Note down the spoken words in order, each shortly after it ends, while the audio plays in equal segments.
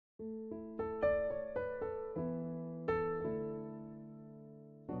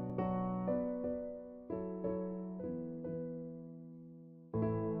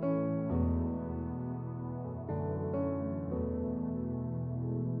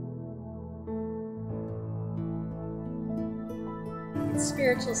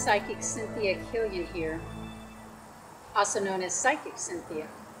Spiritual Psychic Cynthia Killian here, also known as Psychic Cynthia.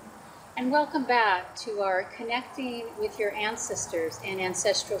 And welcome back to our Connecting with Your Ancestors and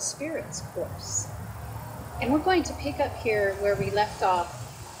Ancestral Spirits course. And we're going to pick up here where we left off,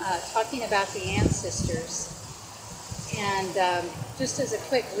 talking about the ancestors. And just as a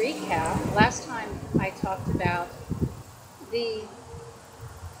quick recap, last time I talked about the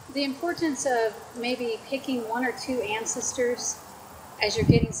importance of maybe picking one or two ancestors as you're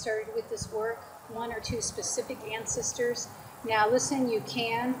getting started with this work, one or two specific ancestors. Now listen, you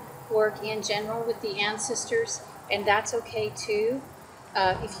can work in general with the ancestors, and that's okay too.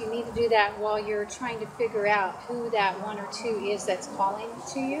 If you need to do that while you're trying to figure out who that one or two is that's calling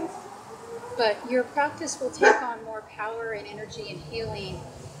to you. But your practice will take on more power and energy and healing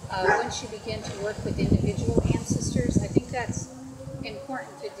once you begin to work with individual ancestors. I think that's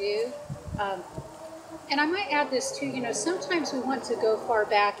important to do. And I might add this too, you know, sometimes we want to go far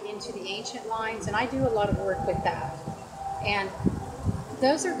back into the ancient lines, and I do a lot of work with that. And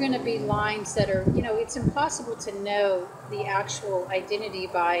those are going to be lines that are, you know, it's impossible to know the actual identity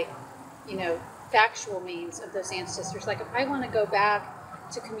by, you know, factual means of those ancestors. Like if I want to go back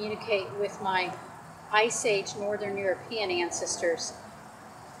to communicate with my Ice Age Northern European ancestors,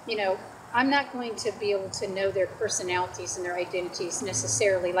 you know, I'm not going to be able to know their personalities and their identities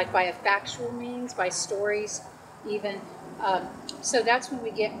necessarily, like by a factual means, by stories even. So that's when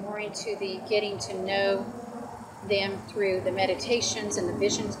we get more into the getting to know them through the meditations and the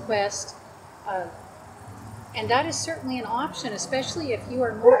visions quest. And that is certainly an option, especially if you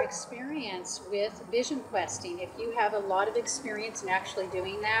are more experienced with vision questing. If you have a lot of experience in actually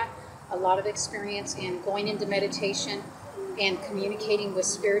doing that, a lot of experience in going into meditation and communicating with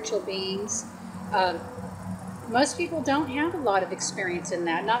spiritual beings. Most people don't have a lot of experience in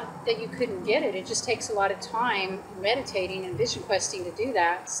that. Not that you couldn't get it, it just takes a lot of time meditating and vision questing to do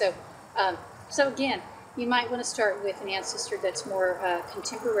that. So again, you might want to start with an ancestor that's more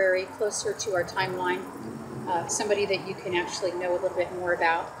contemporary, closer to our timeline, somebody that you can actually know a little bit more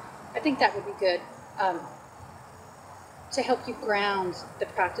about. I think that would be good to help you ground the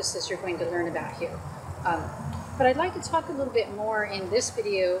practices you're going to learn about here. But I'd like to talk a little bit more in this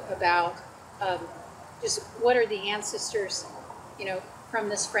video about just what are the ancestors, you know, from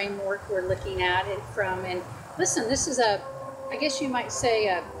this framework we're looking at it from. And listen, this is I guess you might say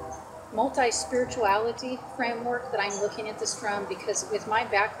a multi-spirituality framework that I'm looking at this from, because with my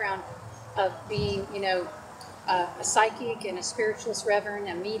background of being, you know, a psychic and a spiritualist reverend,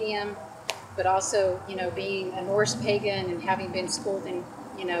 a medium, but also, you know, being a Norse pagan and having been schooled in,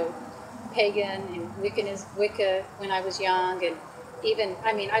 you know, pagan and Wicca when I was young, and even,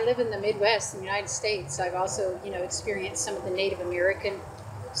 I mean, I live in the Midwest in the United States. I've also, you know, experienced some of the Native American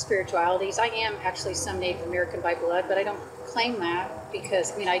spiritualities. I am actually some Native American by blood, but I don't claim that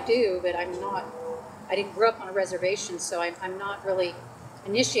because, I mean, I do, but I'm not, I didn't grow up on a reservation, so I'm not really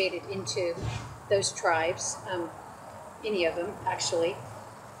initiated into those tribes, any of them actually.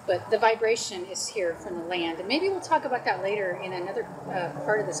 But the vibration is here from the land. And maybe we'll talk about that later in another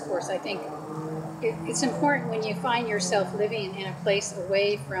part of this course. I think it's important when you find yourself living in a place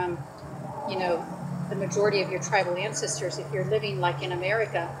away from, you know, the majority of your tribal ancestors. If you're living like in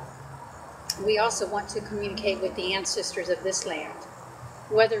America, we also want to communicate with the ancestors of this land.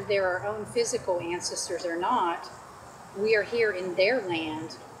 Whether they're our own physical ancestors or not, we are here in their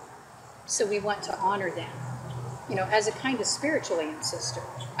land, so we want to honor them, you know, as a kind of spiritual ancestor.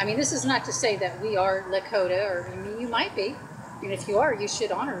 I mean, this is not to say that we are Lakota, or I mean, you might be, and if you are, you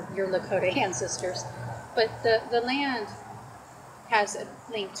should honor your Lakota ancestors. But the land has a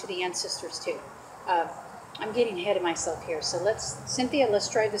link to the ancestors too. I'm getting ahead of myself here, so Cynthia, let's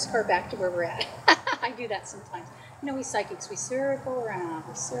drive this car back to where we're at. I do that sometimes. You know, we psychics, we circle around,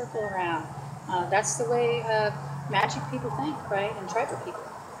 that's the way magic people think, right, and tribal people.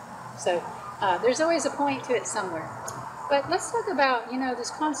 So there's always a point to it somewhere. But let's talk about, you know,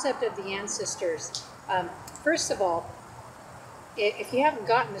 this concept of the ancestors. First of all, if you haven't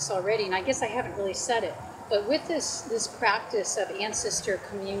gotten this already, and I guess I haven't really said it, but with this practice of ancestor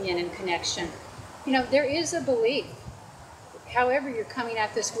communion and connection, you know, there is a belief, however you're coming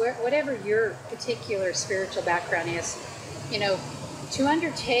at this, whatever your particular spiritual background is, you know, to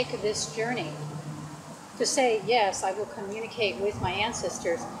undertake this journey, to say, yes, I will communicate with my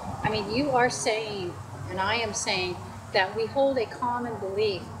ancestors. I mean, you are saying, and I am saying, that we hold a common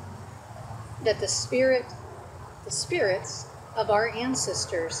belief that the spirits of our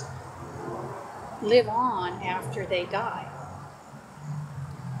ancestors live on after they die.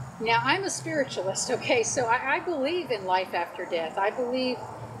 Now, I'm a spiritualist, okay, so I believe in life after death. I believe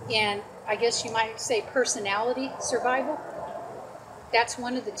in, I guess you might say, personality survival. That's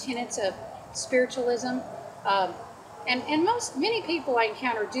one of the tenets of spiritualism. And many people I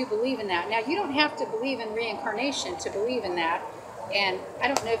encounter do believe in that. Now, you don't have to believe in reincarnation to believe in that. And I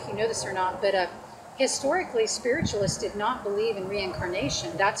don't know if you know this or not, but historically, spiritualists did not believe in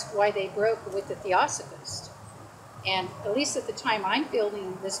reincarnation. That's why they broke with the Theosophist. And at least at the time I'm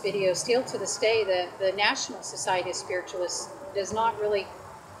filming this video, still to this day, the National Society of Spiritualists does not really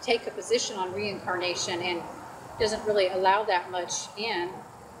take a position on reincarnation and doesn't really allow that much in.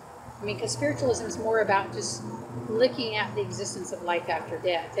 I mean, because spiritualism is more about just looking at the existence of life after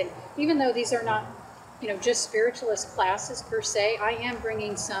death. And even though these are not, just spiritualist classes per se, I am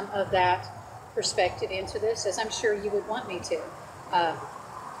bringing some of that perspective into this, as I'm sure you would want me to.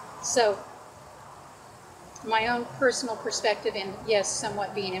 So my own personal perspective, and yes,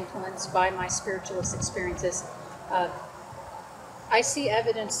 somewhat being influenced by my spiritualist experiences, I see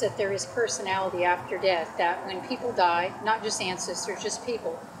evidence that there is personality after death, that when people die, not just ancestors, just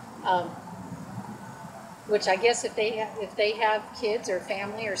people, which I guess if they have kids or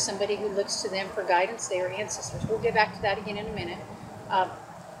family or somebody who looks to them for guidance, they are ancestors. We'll get back to that again in a minute.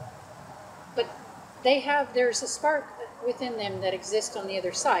 But there's a spark within them that exists on the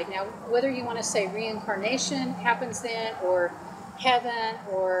other side. Now, whether you want to say reincarnation happens then, or heaven,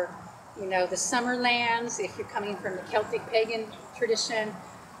 or the summer lands, if you're coming from the Celtic pagan tradition,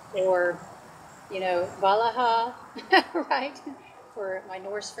 or Valhalla, right? For my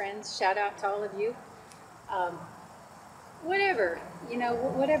Norse friends, shout out to all of you. Whatever,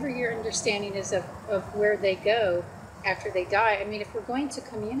 whatever your understanding is of where they go after they die. I mean, if we're going to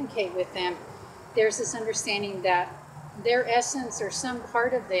communicate with them, there's this understanding that their essence or some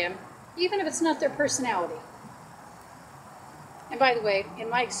part of them, even if it's not their personality. And by the way, in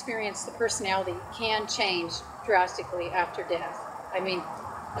my experience, the personality can change drastically after death. I mean,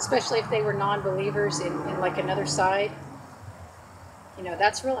 especially if they were non-believers in like another side.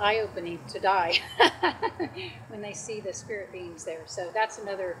 That's real eye-opening to die when they see the spirit beings there. So that's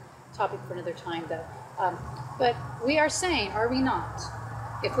another topic for another time, though. But we are saying, are we not?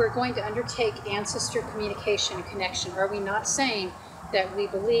 If we're going to undertake ancestor communication and connection, are we not saying that we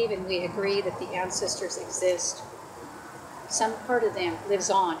believe and we agree that the ancestors exist? Some part of them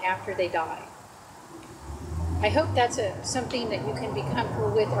lives on after they die. I hope that's something that you can be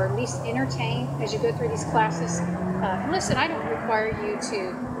comfortable with, or at least entertain as you go through these classes. And listen, I don't require you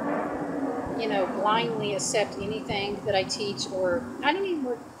to, blindly accept anything that I teach, or I don't even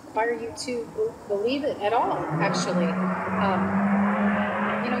require you to believe it at all, actually.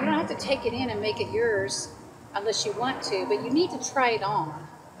 You don't have to take it in and make it yours unless you want to, but you need to try it on,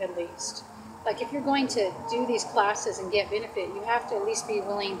 at least. Like, if you're going to do these classes and get benefit, you have to at least be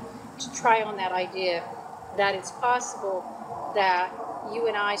willing to try on that idea that it's possible that you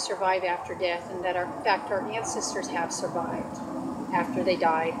and I survive after death, and that, in fact, our ancestors have survived after they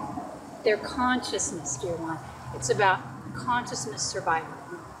died. Their consciousness, dear one. It's about consciousness survival.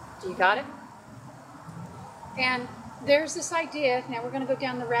 Do you got it? And there's this idea, now we're going to go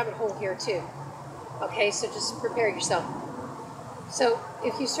down the rabbit hole here too. Okay, so just prepare yourself. So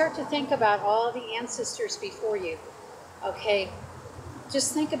if you start to think about all the ancestors before you, okay,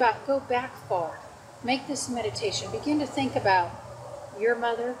 just think about, go back far. Make this meditation. Begin to think about your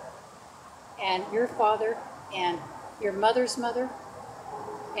mother and your father and your mother's mother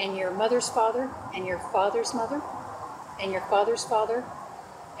and your mother's father and your father's mother and your father's father,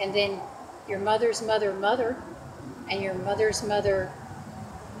 and then your mother's mother and your mother's mother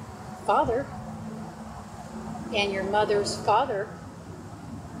father and your mother's father.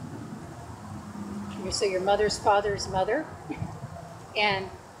 So your mother's father's mother, and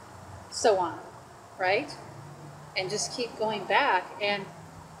so on, right? And just keep going back. And,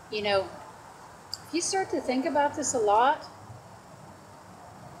 if you start to think about this a lot,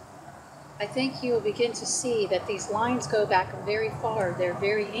 I think you will begin to see that these lines go back very far. They're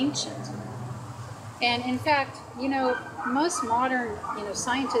very ancient. And in fact, most modern,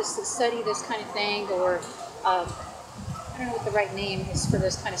 scientists that study this kind of thing, or I don't know what the right name is for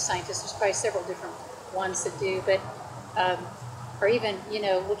those kind of scientists. There's probably several different ones that do, but or even,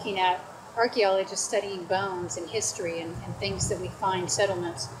 looking at archaeologists studying bones and history and things that we find,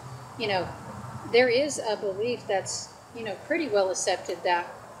 settlements, there is a belief that's, pretty well accepted that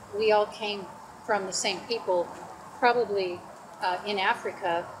we all came from the same people, probably in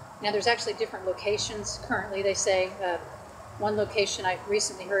Africa. Now, there's actually different locations currently, they say. One location I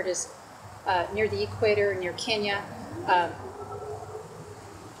recently heard is near the equator, near Kenya.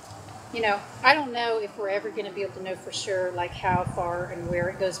 You know, I don't know if we're ever going to be able to know for sure, like how far and where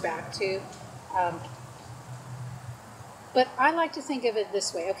it goes back to. But I like to think of it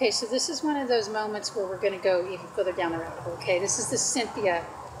this way. Okay, so this is one of those moments where we're going to go even further down the rabbit hole. Okay, this is the Cynthia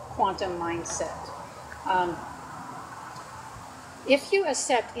quantum mindset. If you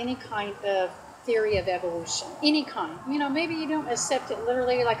accept any kind of theory of evolution, any kind, you know, maybe you don't accept it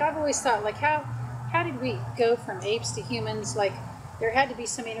literally. Like I've always thought, like how did we go from apes to humans? Like there had to be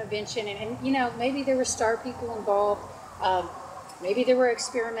some intervention, and you know, maybe there were star people involved. Maybe there were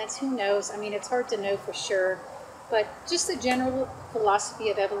experiments. Who knows? I mean, it's hard to know for sure. But just the general philosophy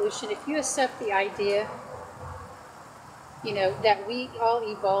of evolution, if you accept the idea, you know, that we all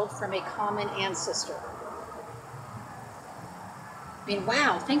evolved from a common ancestor. I mean,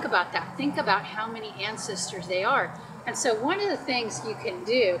 wow, think about that. Think about how many ancestors they are. And so one of the things you can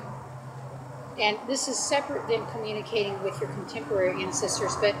do, and this is separate than communicating with your contemporary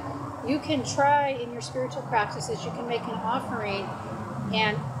ancestors, but you can try in your spiritual practices, you can make an offering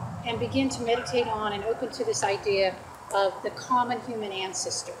and begin to meditate on and open to this idea of the common human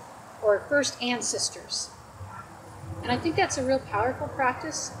ancestor, or first ancestors. And I think that's a real powerful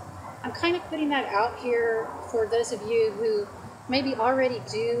practice. I'm kind of putting that out here for those of you who maybe already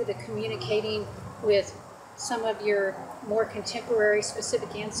do the communicating with some of your more contemporary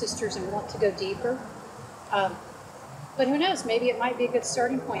specific ancestors and want to go deeper. But who knows, maybe it might be a good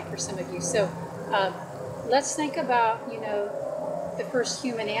starting point for some of you. So let's think about, you know, the first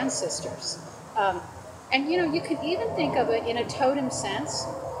human ancestors. And, you know, you can even think of it in a totem sense.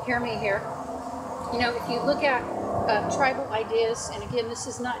 Hear me here. You know, if you look at tribal ideas, and again, this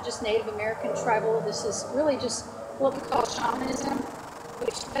is not just Native American tribal, this is really just what we call shamanism,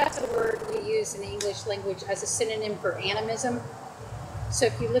 which that's a word we use in the English language as a synonym for animism. So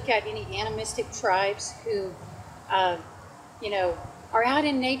if you look at any animistic tribes who, you know, are out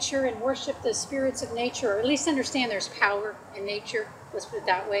in nature and worship the spirits of nature, or at least understand there's power in nature, let's put it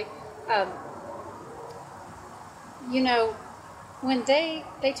that way. You know, when they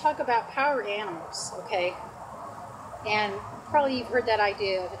talk about power animals, okay, and probably you've heard that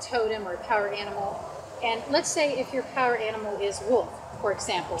idea of a totem or a power animal. And let's say if your power animal is wolf, for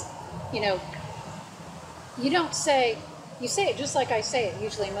example, you know, you don't say, you say it just like I say it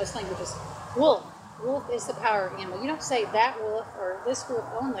usually in most languages, wolf. Wolf is the power animal. You don't say that wolf or this wolf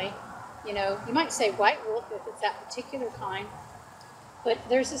only. You know, you might say white wolf if it's that particular kind. But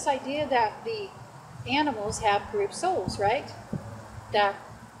there's this idea that the animals have group souls, right? That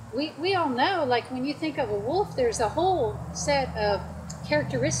we all know, like when you think of a wolf, there's a whole set of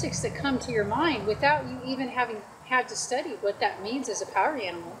characteristics that come to your mind without you even having had to study what that means as a power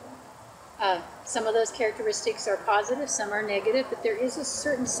animal. Some of those characteristics are positive, some are negative, but there is a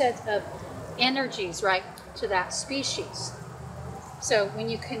certain set of energies, right, to that species. So when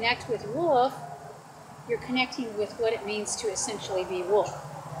you connect with wolf, you're connecting with what it means to essentially be wolf.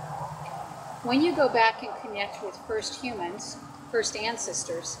 When you go back and connect with first humans, first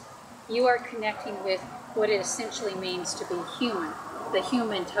ancestors, you are connecting with what it essentially means to be human, the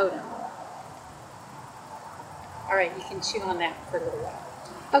human totem. All right, you can chew on that for a little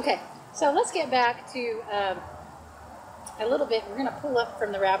while. Okay, so let's get back to a little bit. We're going to pull up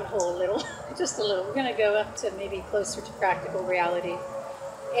from the rabbit hole a little, just a little. We're going to go up to maybe closer to practical reality.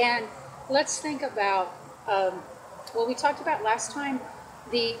 And let's think about, what we talked about last time,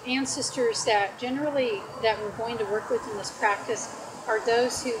 the ancestors that generally that we're going to work with in this practice are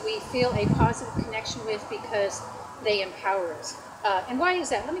those who we feel a positive connection with because they empower us. And why is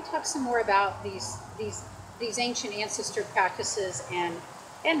that? Let me talk some more about these ancient ancestor practices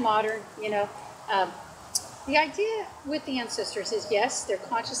and modern, you know. The idea with the ancestors is, yes, their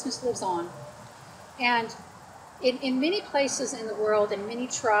consciousness lives on. And in many places in the world, in many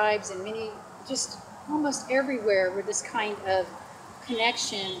tribes, and many, just almost everywhere where this kind of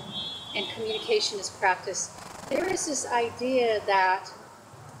connection and communication is practiced, there is this idea that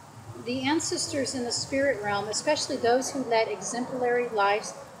the ancestors in the spirit realm, especially those who led exemplary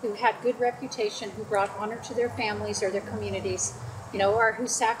lives, who had good reputation, who brought honor to their families or their communities, you know, or who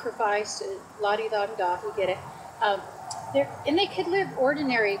sacrificed, la-di-da-da-da, we get it. And they could live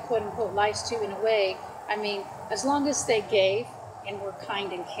ordinary, quote-unquote, lives too, in a way. I mean, as long as they gave and were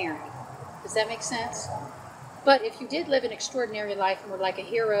kind and caring. Does that make sense? But if you did live an extraordinary life and were like a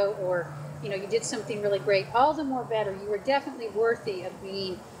hero, or, you know, you did something really great, all the more better. You were definitely worthy of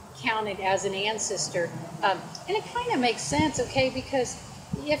being counted as an ancestor. And it kind of makes sense, okay, because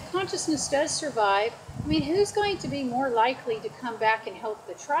if consciousness does survive, I mean, who's going to be more likely to come back and help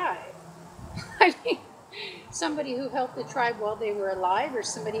the tribe? I mean, somebody who helped the tribe while they were alive, or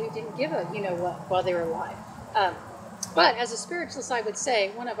somebody who didn't give a what while they were alive. But as a spiritualist, I would say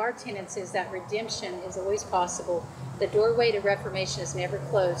one of our tenets is that redemption is always possible. The doorway to reformation is never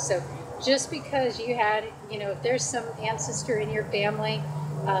closed. So just because you had, if there's some ancestor in your family,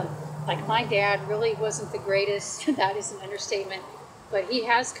 like my dad really wasn't the greatest, that is an understatement, but he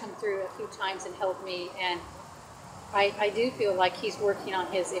has come through a few times and helped me, and I do feel like he's working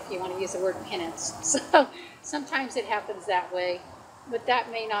on his, if you want to use the word, penance. So sometimes it happens that way, but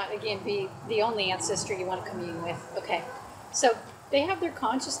that may not, again, be the only ancestor you want to commune with. Okay, so they have their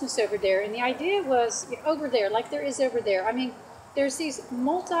consciousness over there, and the idea was over there, like there is over there. I mean, there's these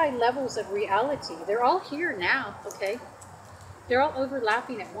multi-levels of reality. They're all here now, okay? They're all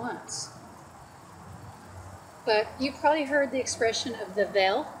overlapping at once. But you've probably heard the expression of the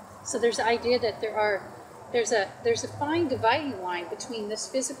veil. So there's the idea that there's a fine dividing line between this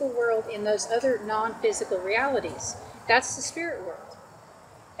physical world and those other non-physical realities. That's the spirit world.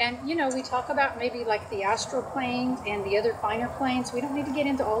 And, we talk about maybe like the astral plane and the other finer planes. We don't need to get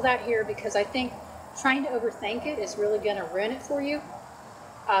into all that here, because I think trying to overthink it is really going to ruin it for you.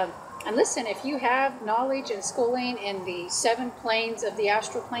 And listen, if you have knowledge and schooling in the 7 planes of the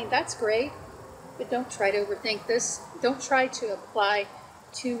astral plane, that's great. But don't try to overthink this. Don't try to apply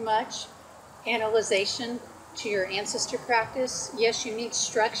too much analyzation to your ancestor practice. Yes, you need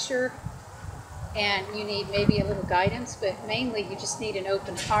structure and you need maybe a little guidance, but mainly you just need an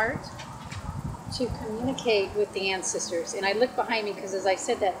open heart to communicate with the ancestors. And I look behind me because, as I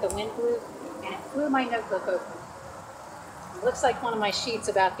said that, the wind blew and it flew my notebook open. It looks like one of my sheets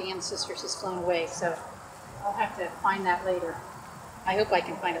about the ancestors has flown away, so I'll have to find that later. I hope I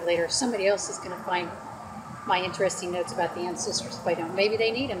can find it later. Somebody else is going to find my interesting notes about the ancestors if I don't. Maybe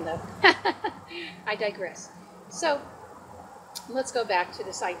they need them, though. I digress. So let's go back to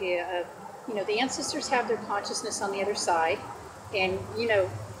this idea of, the ancestors have their consciousness on the other side, and,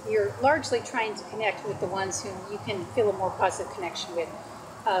 you're largely trying to connect with the ones whom you can feel a more positive connection with.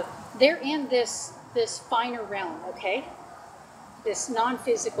 They're in this finer realm, okay? This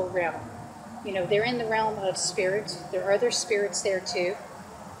non-physical realm. They're in the realm of spirit. There are other spirits there too.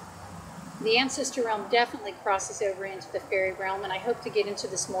 The ancestor realm definitely crosses over into the fairy realm, and I hope to get into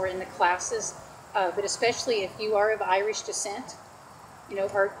this more in the classes, but especially if you are of Irish descent,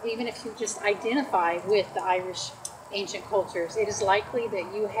 or even if you just identify with the Irish ancient cultures, it is likely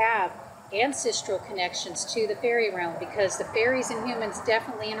that you have ancestral connections to the fairy realm, because the fairies and humans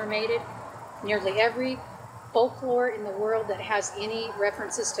definitely intermated. Nearly every folklore in the world that has any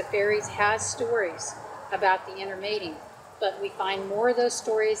references to fairies has stories about the intermating, but we find more of those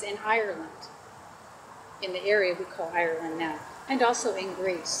stories in Ireland, in the area we call Ireland now, and also in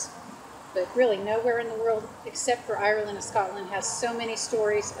Greece. But really nowhere in the world except for Ireland and Scotland has so many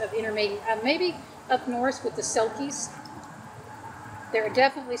stories of intermating. Maybe up north with the Selkies, there are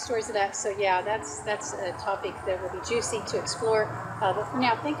definitely stories of that. So yeah, that's a topic that will be juicy to explore. But for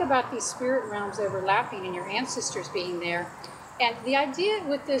now, think about these spirit realms overlapping and your ancestors being there. And the idea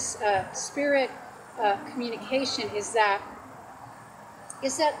with this spirit communication is that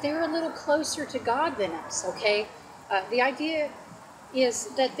they're a little closer to God than us, okay? The idea is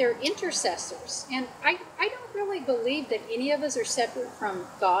that they're intercessors. And I don't really believe that any of us are separate from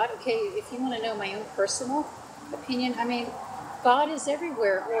God, okay? If you want to know my own personal opinion, I mean, God is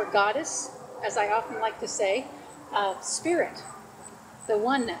everywhere, or goddess, as I often like to say, spirit, the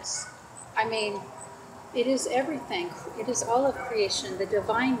oneness. I mean, it is everything. It is all of creation, the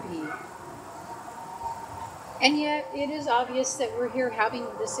divine being. And yet, it is obvious that we're here having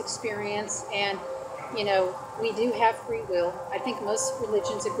this experience, and, we do have free will. I think most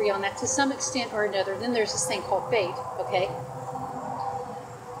religions agree on that to some extent or another. Then there's this thing called fate, okay?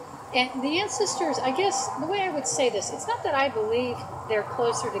 And the ancestors, I guess, the way I would say this, it's not that I believe they're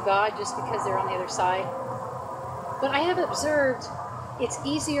closer to God just because they're on the other side, but I have observed it's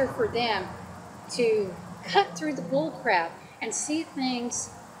easier for them to cut through the bull crap and see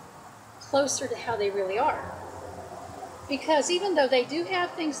things closer to how they really are. Because even though they do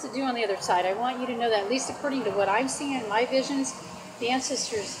have things to do on the other side, I want you to know that, at least according to what I'm seeing in my visions, the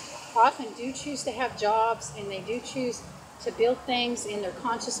ancestors often do choose to have jobs, and they do choose to build things in their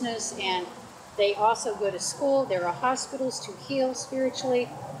consciousness, and they also go to school. There are hospitals to heal spiritually.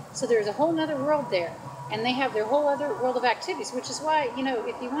 So there's a whole other world there. And they have their whole other world of activities, which is why,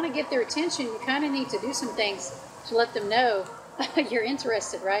 if you want to get their attention, you kind of need to do some things to let them know you're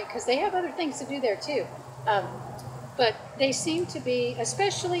interested, right? Because they have other things to do there too. But they seem to be,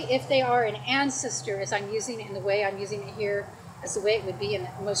 especially if they are an ancestor, as I'm using it in the way I'm using it here, as the way it would be in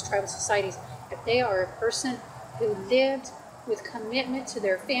most tribal societies, if they are a person who lived with commitment to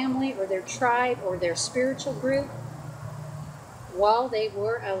their family or their tribe or their spiritual group while they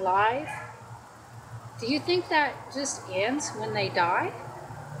were alive? Do you think that just ends when they die?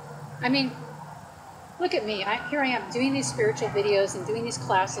 I mean, look at me. Here I am doing these spiritual videos and doing these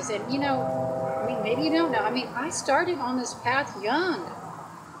classes, and I mean, maybe you don't know. I mean, I started on this path young.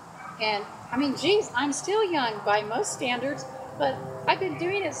 And I mean, geez, I'm still young by most standards, but I've been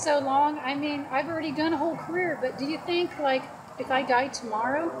doing it so long. I mean, I've already done a whole career, but do you think, like, if I died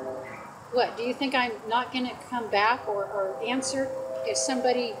tomorrow, what, do you think I'm not going to come back or answer if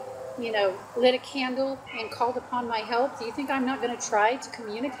somebody, lit a candle and called upon my help? Do you think I'm not going to try to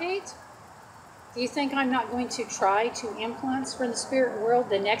communicate? Do you think I'm not going to try to influence from the spirit world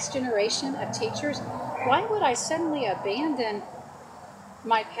the next generation of teachers? Why would I suddenly abandon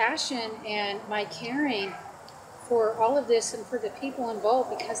my passion and my caring for all of this and for the people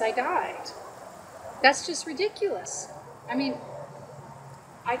involved because I died? That's just ridiculous. I mean,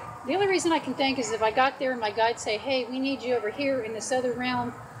 the only reason I can think is if I got there and my guide say, hey, we need you over here in this other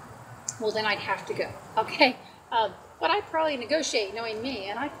realm, well, then I'd have to go, okay? But I'd probably negotiate, knowing me,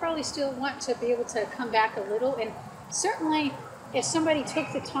 and I'd probably still want to be able to come back a little. And certainly, if somebody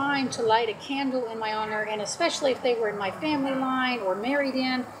took the time to light a candle in my honor, and especially if they were in my family line or married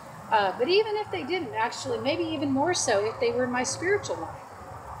in, but even if they didn't, actually, maybe even more so if they were in my spiritual line,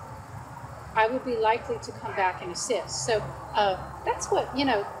 I would be likely to come back and assist. So that's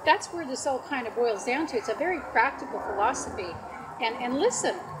that's where this all kind of boils down to. It's a very practical philosophy. And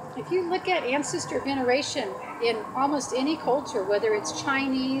listen, if you look at ancestor veneration in almost any culture, whether it's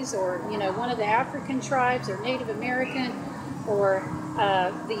Chinese or, one of the African tribes or Native American or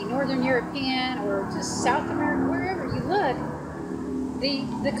the Northern European or just South America, wherever you look,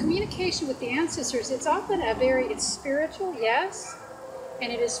 the communication with the ancestors, it's often it's spiritual, yes,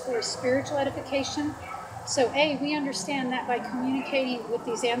 and it is for spiritual edification. So we understand that by communicating with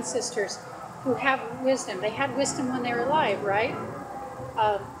these ancestors who have wisdom. They had wisdom when they were alive, right?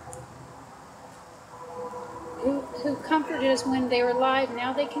 Who comforted us when they were alive.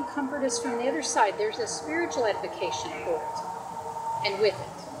 Now they can comfort us from the other side. There's a spiritual edification for it and with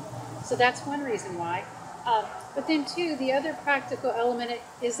it. So that's one reason why. But then too, the other practical element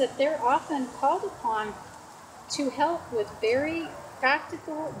is that they're often called upon to help with very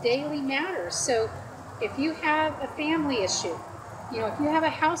practical daily matters. So if you have a family issue, if you have a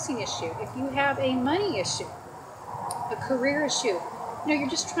housing issue, if you have a money issue, a career issue, you're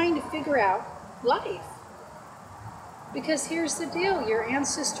just trying to figure out life. Because here's the deal, your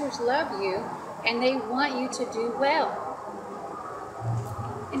ancestors love you and they want you to do well.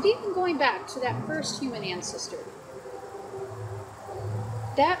 And even going back to that first human ancestor,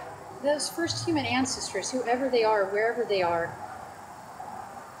 those first human ancestors, whoever they are, wherever they are,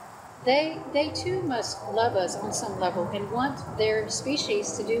 they too must love us on some level and want their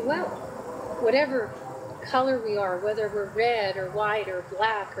species to do well. Whatever color we are, whether we're red or white or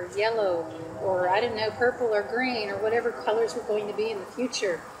black or yellow or, I don't know, purple or green or whatever colors we're going to be in the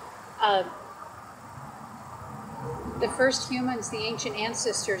future. The first humans, the ancient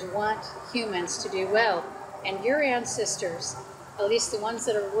ancestors, want humans to do well. And your ancestors, at least the ones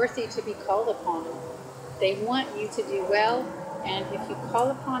that are worthy to be called upon, they want you to do well. And if you call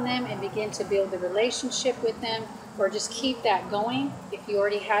upon them and begin to build a relationship with them, or just keep that going, if you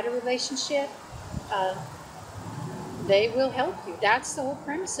already had a relationship, they will help you. That's the whole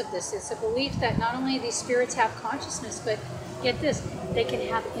premise of this. It's a belief that not only these spirits have consciousness, but get this, they can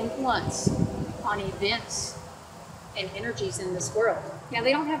have influence on events and energies in this world. Now,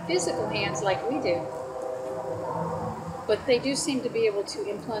 they don't have physical hands like we do, but they do seem to be able to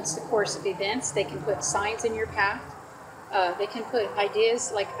influence the course of events. They can put signs in your path. They can put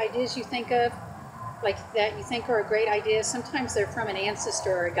ideas you think of, like that you think are a great idea. Sometimes they're from an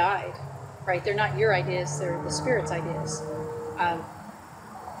ancestor or a guide, right? They're not your ideas, they're the spirit's ideas.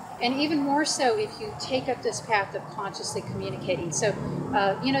 And even more so if you take up this path of consciously communicating. So,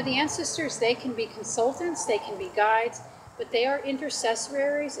 the ancestors, they can be consultants, they can be guides, but they are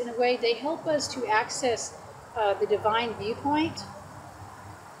intercessories in a way. They help us to access the divine viewpoint,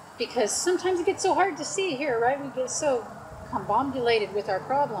 because sometimes it gets so hard to see here, right? We get so combobulated with our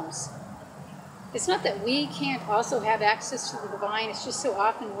problems. It's not that we can't also have access to the divine, it's just so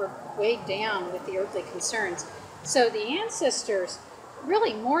often we're weighed down with the earthly concerns. So the ancestors,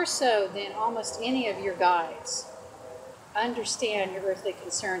 really more so than almost any of your guides, understand your earthly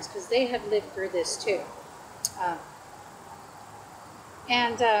concerns because they have lived through this too.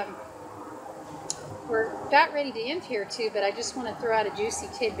 We're about ready to end here too, but I just want to throw out a juicy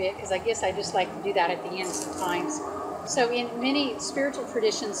tidbit because I guess I just like to do that at the end sometimes. So in many spiritual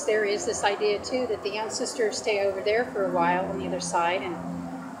traditions, there is this idea too that the ancestors stay over there for a while on the other side and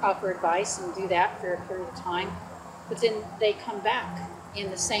offer advice and do that for a period of time, but then they come back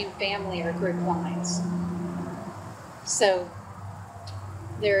in the same family or group lines. So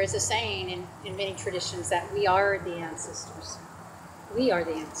there is a saying in many traditions that we are the ancestors. We are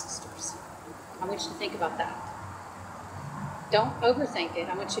the ancestors. I want you to think about that. Don't overthink it.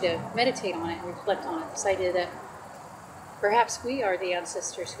 I want you to meditate on it and reflect on it. This idea that perhaps we are the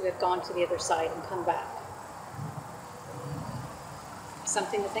ancestors who have gone to the other side and come back.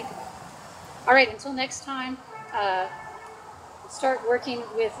 Something to think about. All right, until next time, start working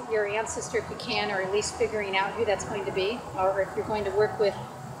with your ancestor if you can, or at least figuring out who that's going to be. Or if you're going to work with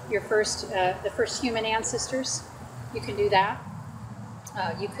your the first human ancestors, you can do that.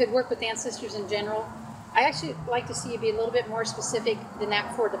 You could work with ancestors in general. I actually like to see you be a little bit more specific than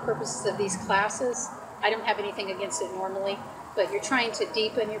that for the purposes of these classes. I don't have anything against it normally, but you're trying to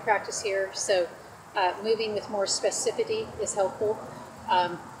deepen your practice here, so moving with more specificity is helpful.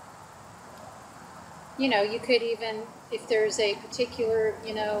 You know, you could even, if there's a particular,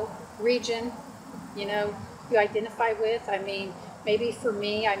 region, you identify with. I mean, maybe for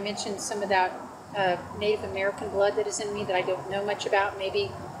me, I mentioned some of that Native American blood that is in me that I don't know much about. Maybe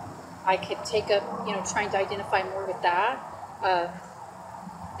I could take up, trying to identify more with that.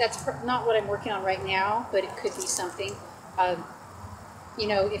 That's not what I'm working on right now, but it could be something.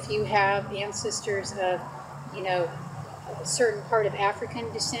 If you have ancestors of, a certain part of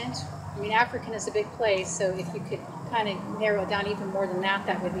African descent. I mean, African is a big place, so if you could kind of narrow it down even more than that,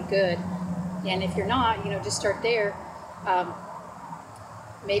 that would be good. And if you're not, just start there.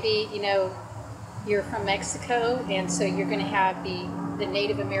 Maybe, you're from Mexico, and so you're going to have the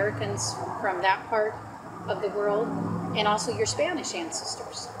Native Americans from that part of the world, and also your Spanish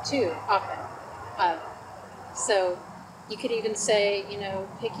ancestors, too, often. So you could even say,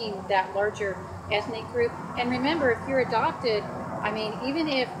 picking that larger ethnic group. And remember, if you're adopted, I mean, even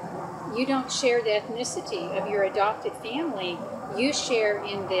if you don't share the ethnicity of your adopted family, you share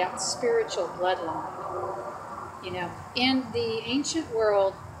in that spiritual bloodline. In the ancient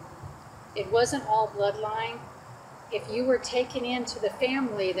world, it wasn't all bloodline. If you were taken into the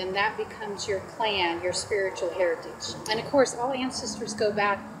family, then that becomes your clan, your spiritual heritage. And of course, all ancestors go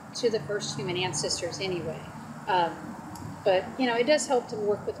back to the first human ancestors anyway. But, it does help to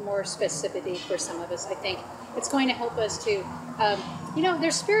work with more specificity for some of us. I think it's going to help us to,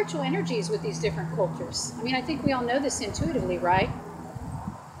 there's spiritual energies with these different cultures. I mean, I think we all know this intuitively, right?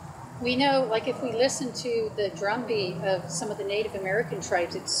 We know, like if we listen to the drum beat of some of the Native American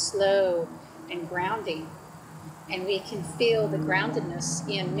tribes, it's slow and grounding. And we can feel the groundedness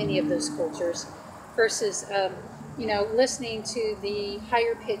in many of those cultures versus, listening to the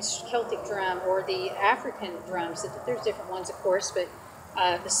higher pitched Celtic drum or the African drums. There's different ones, of course, but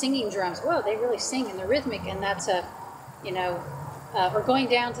the singing drums, whoa, they really sing and they're rhythmic, and that's or going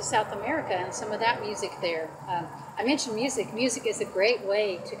down to South America and some of that music there. I mentioned music. Music is a great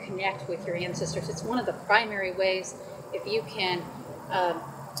way to connect with your ancestors. It's one of the primary ways if you can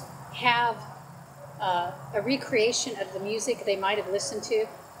have a recreation of the music they might have listened to.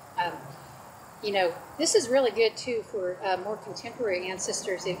 This is really good too for more contemporary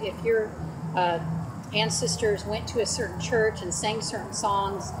ancestors. If your ancestors went to a certain church and sang certain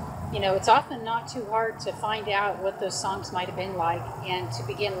songs, it's often not too hard to find out what those songs might have been like and to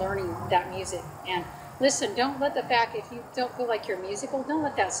begin learning that music. And listen, don't let the fact, if you don't feel like you're musical, don't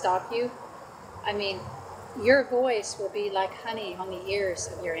let that stop you. I mean, your voice will be like honey on the ears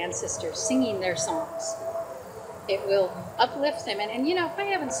of your ancestors singing their songs. It will uplift them. And if I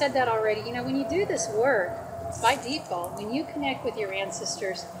haven't said that already, when you do this work, by default, when you connect with your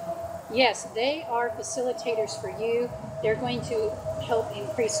ancestors, yes, they are facilitators for you. They're going to help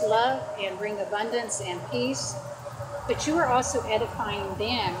increase love and bring abundance and peace. But you are also edifying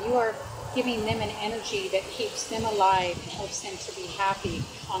them. You are giving them an energy that keeps them alive and helps them to be happy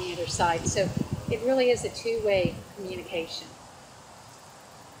on the other side. So it really is a two-way communication.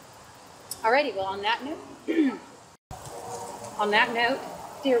 Alrighty, well, on that note,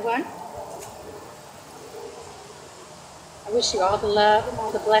 dear one, I wish you all the love and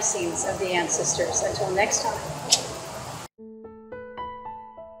all the blessings of the ancestors. Until next time.